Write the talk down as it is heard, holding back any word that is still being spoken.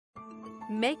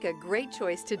Make a great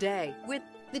choice today with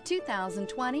the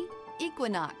 2020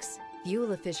 Equinox.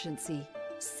 Fuel efficiency,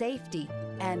 safety,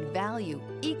 and value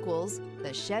equals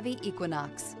the Chevy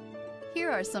Equinox. Here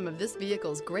are some of this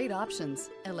vehicle's great options: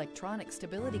 electronic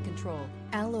stability control,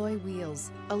 alloy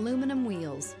wheels, aluminum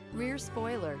wheels, rear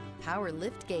spoiler, power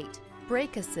lift gate,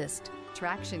 brake assist,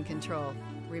 traction control,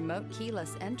 remote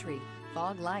keyless entry,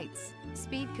 fog lights,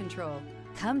 speed control.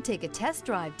 Come take a test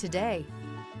drive today.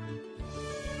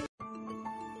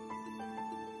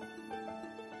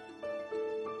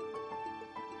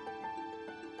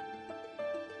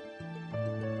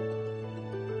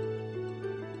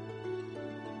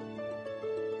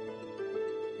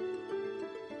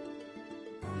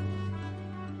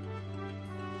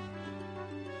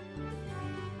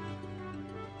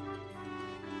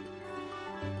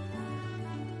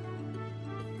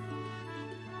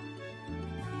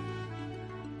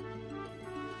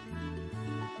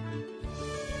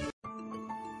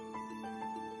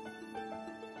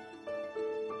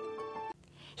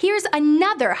 Here's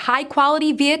another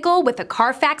high-quality vehicle with a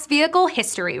Carfax Vehicle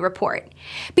History Report.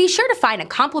 Be sure to find a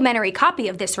complimentary copy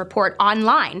of this report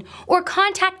online or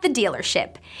contact the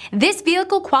dealership. This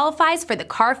vehicle qualifies for the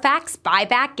Carfax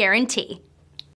Buyback Guarantee.